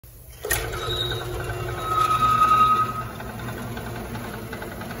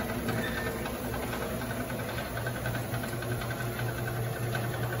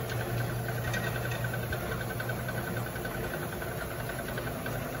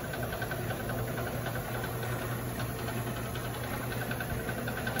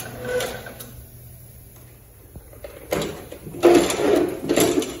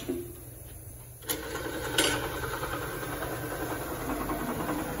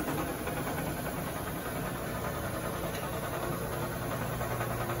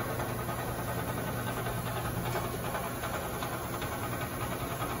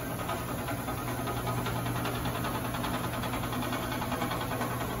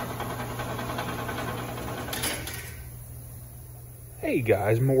Hey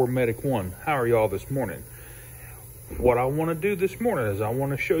guys, Mower Medic 1, how are y'all this morning? What I want to do this morning is I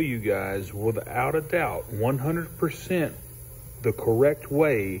want to show you guys, without a doubt, 100% the correct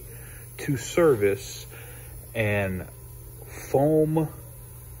way to service an foam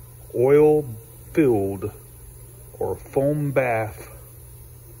oil filled or foam bath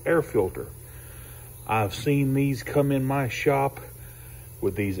air filter. I've seen these come in my shop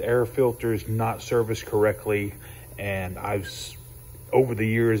with these air filters not serviced correctly, and over the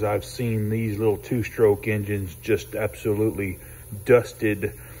years, I've seen these little two-stroke engines just absolutely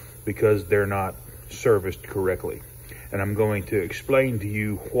dusted because they're not serviced correctly. And I'm going to explain to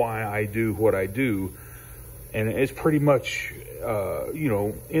you why I do what I do. And it's pretty much,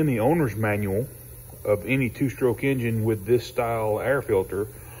 in the owner's manual of any two-stroke engine with this style air filter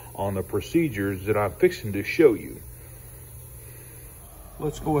on the procedures that I'm fixing to show you.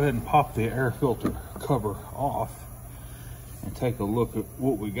 Let's go ahead and pop the air filter cover off and take a look at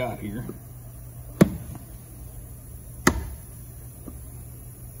what we got here.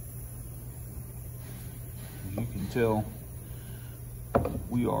 As you can tell,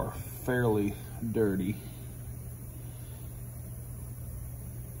 we are fairly dirty.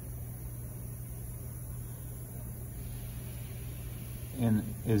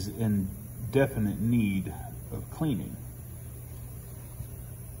 And is in definite need of cleaning.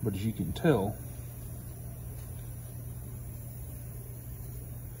 But as you can tell,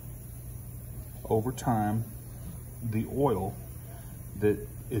 over time, the oil that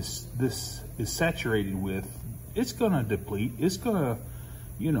this is saturated with, it's gonna deplete. It's gonna,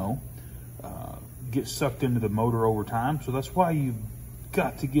 get sucked into the motor over time. So that's why you've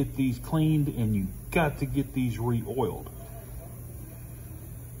got to get these cleaned and you've got to get these re-oiled.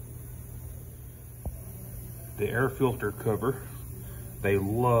 The air filter cover, they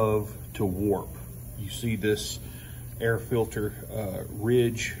love to warp. You see this air filter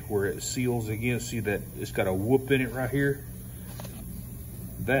ridge where it seals again. See that it's got a whoop in it right here?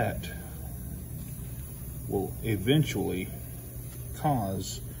 That will eventually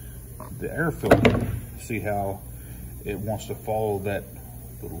cause the air filter, see how it wants to follow that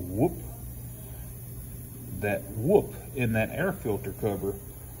little whoop? That whoop in that air filter cover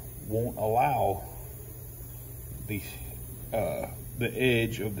won't allow the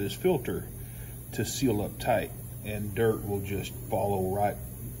edge of this filter to seal up tight, and dirt will just follow right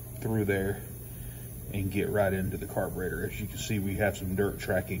through there and get right into the carburetor. As you can see, we have some dirt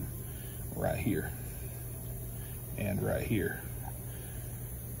tracking right here and right here.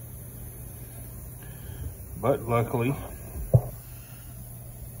 But luckily,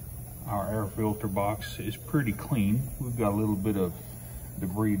 our air filter box is pretty clean. We've got a little bit of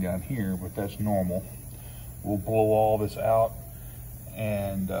debris down here, but that's normal. We'll blow all this out,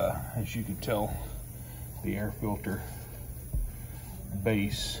 and as you can tell, the air filter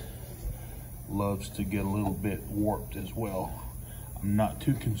base loves to get a little bit warped as well. I'm not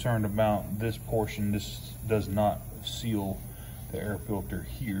too concerned about this portion. This does not seal the air filter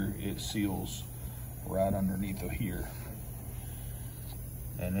here. It seals right underneath of here.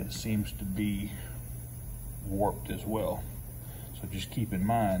 And it seems to be warped as well. So just keep in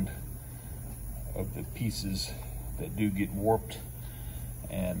mind of the pieces that do get warped,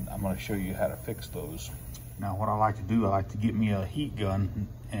 and I'm going to show you how to fix those. Now what I like to do, I like to get me a heat gun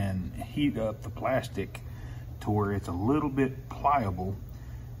and heat up the plastic to where it's a little bit pliable.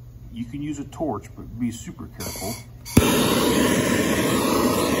 You can use a torch, but be super careful.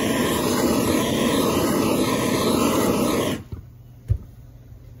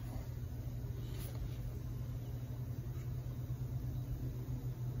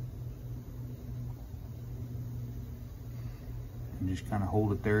 And just kind of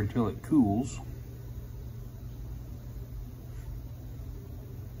hold it there until it cools.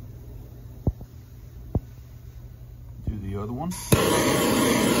 Do the other one.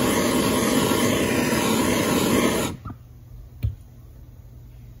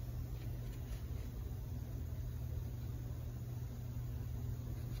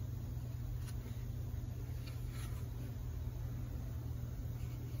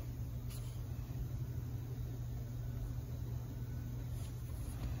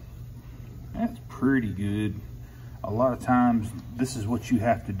 pretty good. A lot of times this is what you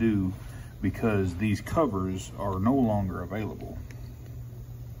have to do because these covers are no longer available.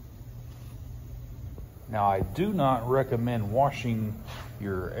 Now, I do not recommend washing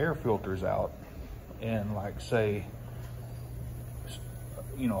your air filters out in, like, say,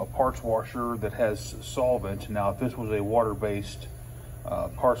 you know, a parts washer that has solvent. Now, if this was a water-based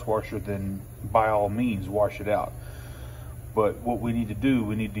parts washer, then by all means wash it out. But what we need to do,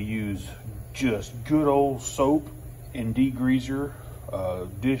 we need to use just good old soap and degreaser,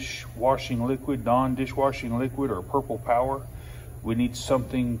 dishwashing liquid, Dawn dishwashing liquid, or Purple Power. We need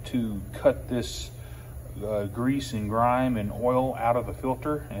something to cut this grease and grime and oil out of the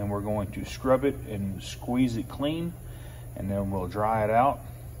filter, and we're going to scrub it and squeeze it clean, and then we'll dry it out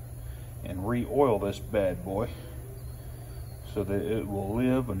and re-oil this bad boy so that it will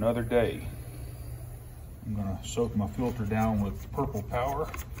live another day. I'm gonna soak my filter down with Purple Power.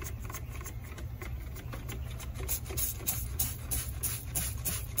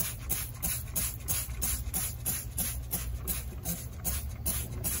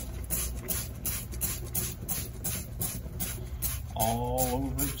 All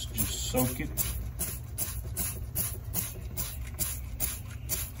over it, just soak it.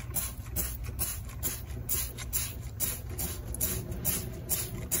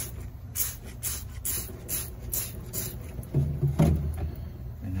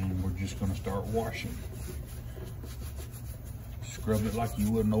 And then we're just gonna start washing. Scrub it like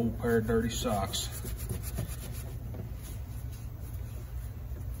you would an old pair of dirty socks.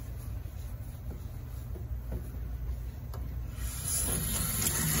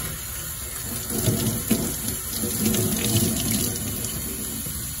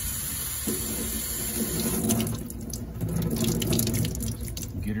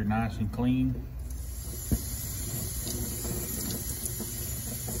 Get her nice and clean.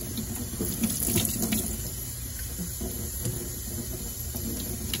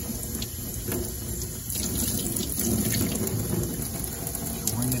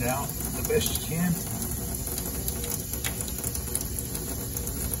 Wring it out the best you can.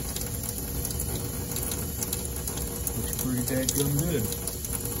 Looks pretty dadgum good.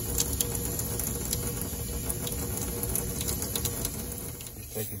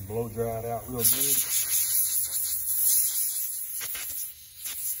 Take and blow dry it out real good.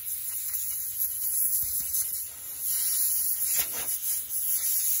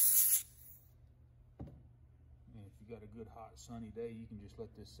 And if you got a good hot sunny day, you can just let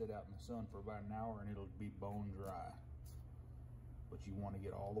this sit out in the sun for about an hour and it'll be bone dry. But you want to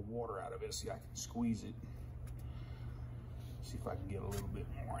get all the water out of it. See, I can squeeze it. See if I can get a little bit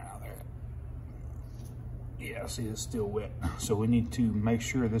more out of there. Yeah, see, it's still wet. So we need to make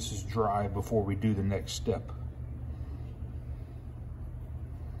sure this is dry before we do the next step.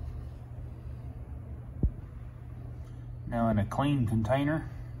 Now, in a clean container,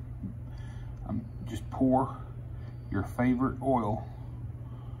 just pour your favorite oil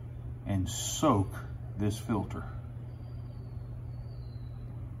and soak this filter.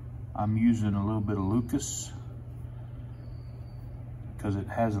 I'm using a little bit of Lucas because it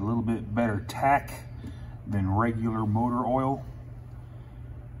has a little bit better tack than regular motor oil.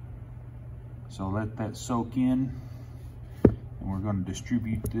 So let that soak in, and we're going to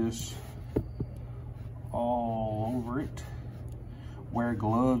distribute this all over it. Wear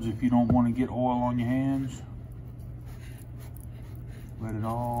gloves if you don't want to get oil on your hands. Let it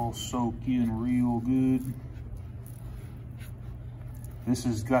all soak in real good. This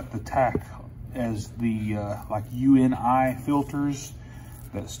has got the tack as the like UNI filters,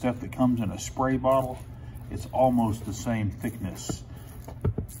 that stuff that comes in a spray bottle. It's almost the same thickness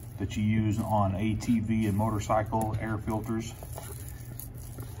that you use on ATV and motorcycle air filters.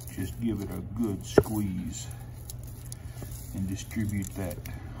 Just give it a good squeeze and distribute that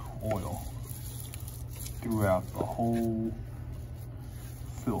oil throughout the whole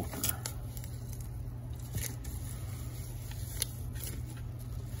filter.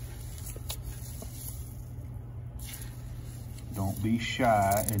 Don't be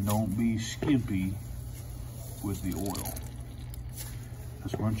shy and don't be skimpy with the oil,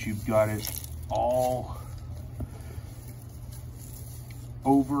 because once you've got it all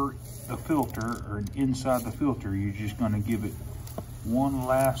over the filter or inside the filter, you're just going to give it one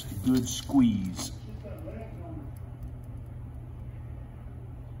last good squeeze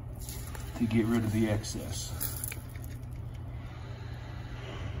to get rid of the excess.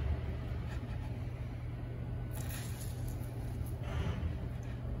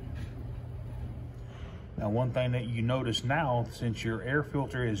 Now, one thing that you notice now, since your air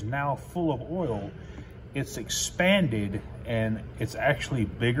filter is now full of oil, it's expanded and it's actually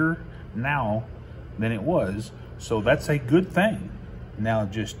bigger now than it was. So that's a good thing. Now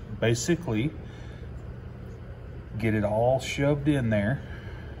just basically get it all shoved in there.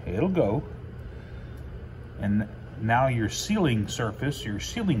 It'll go. And now your sealing surface, your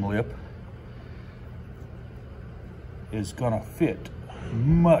sealing lip, is gonna fit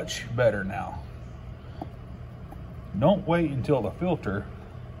much better now. Don't wait until the filter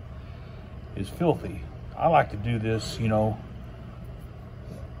is filthy. I like to do this, you know,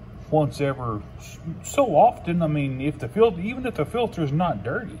 once ever so often. I mean, if the filter, even if the filter is not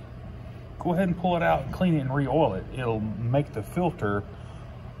dirty, go ahead and pull it out and clean it and re-oil it. It'll make the filter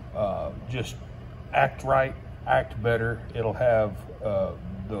just act right, act better. It'll have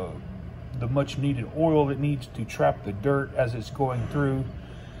the much needed oil that needs to trap the dirt as it's going through.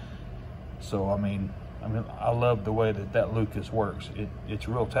 So I mean, I love the way that Lucas works. It's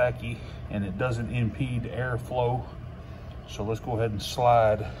real tacky and it doesn't impede airflow. So let's go ahead and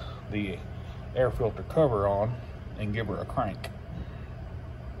slide the air filter cover on and give her a crank.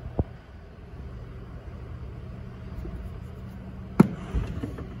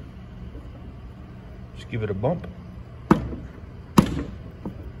 Just give it a bump.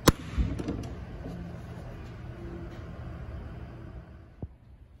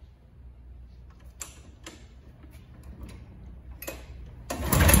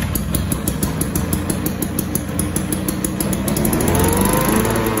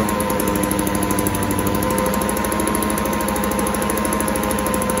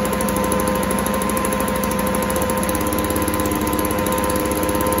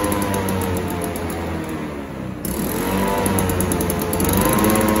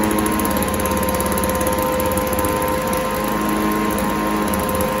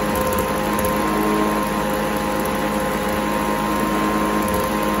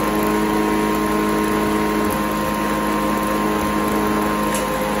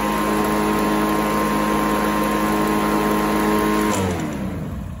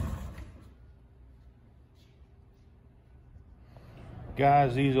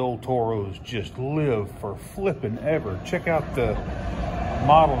 Guys, these old Toros just live for flipping ever. Check out the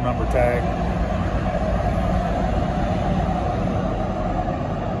model number tag.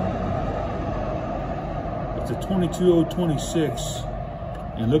 It's a 22026,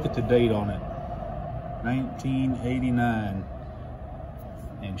 and look at the date on it, 1989,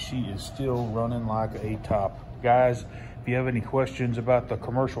 and she is still running like a top. Guys, if you have any questions about the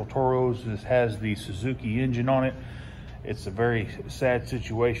commercial Toros, this has the Suzuki engine on it. It's a very sad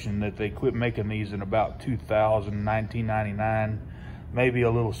situation that they quit making these in about 1999, maybe a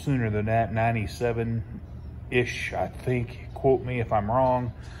little sooner than that, 97-ish, I think. Quote me if I'm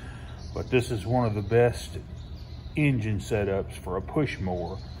wrong, but this is one of the best engine setups for a push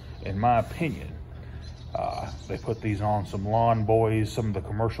mower, in my opinion. They put these on some lawn boys, some of the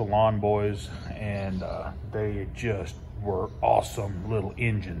commercial lawn boys, and they just were awesome little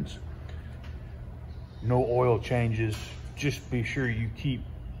engines. No oil changes. Just be sure you keep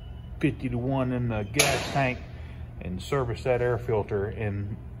 50-to-1 in the gas tank and service that air filter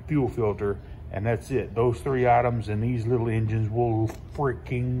and fuel filter, and that's it. Those three items and these little engines will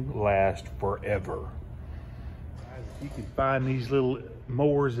freaking last forever. If you can find these little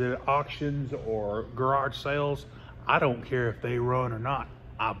mowers at auctions or garage sales, I don't care if they run or not.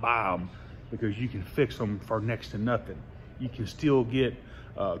 I buy them because you can fix them for next to nothing. You can still get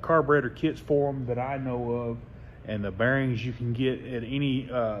carburetor kits for them that I know of, and the bearings you can get at any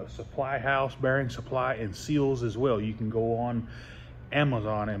supply house, bearing supply, and seals as well. You can go on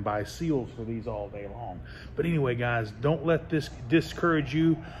Amazon and buy seals for these all day long. But anyway, guys, don't let this discourage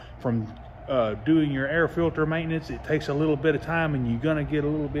you from doing your air filter maintenance. It takes a little bit of time and you're gonna get a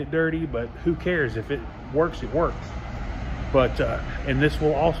little bit dirty, but who cares? If it works, it works. But and this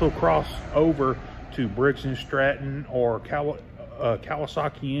will also cross over to Briggs & Stratton or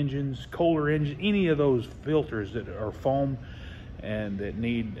Kawasaki engines, Kohler engines, any of those filters that are foam and that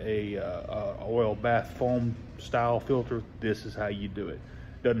need a oil bath foam style filter. This is how you do it.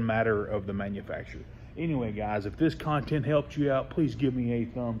 Doesn't matter of the manufacturer. Anyway, guys, if this content helped you out, please give me a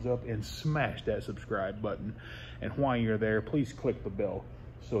thumbs up and smash that subscribe button. And while you're there, please click the bell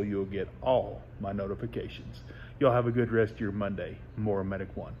so you'll get all my notifications. Y'all have a good rest of your Monday. Mower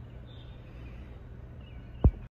Medic 1.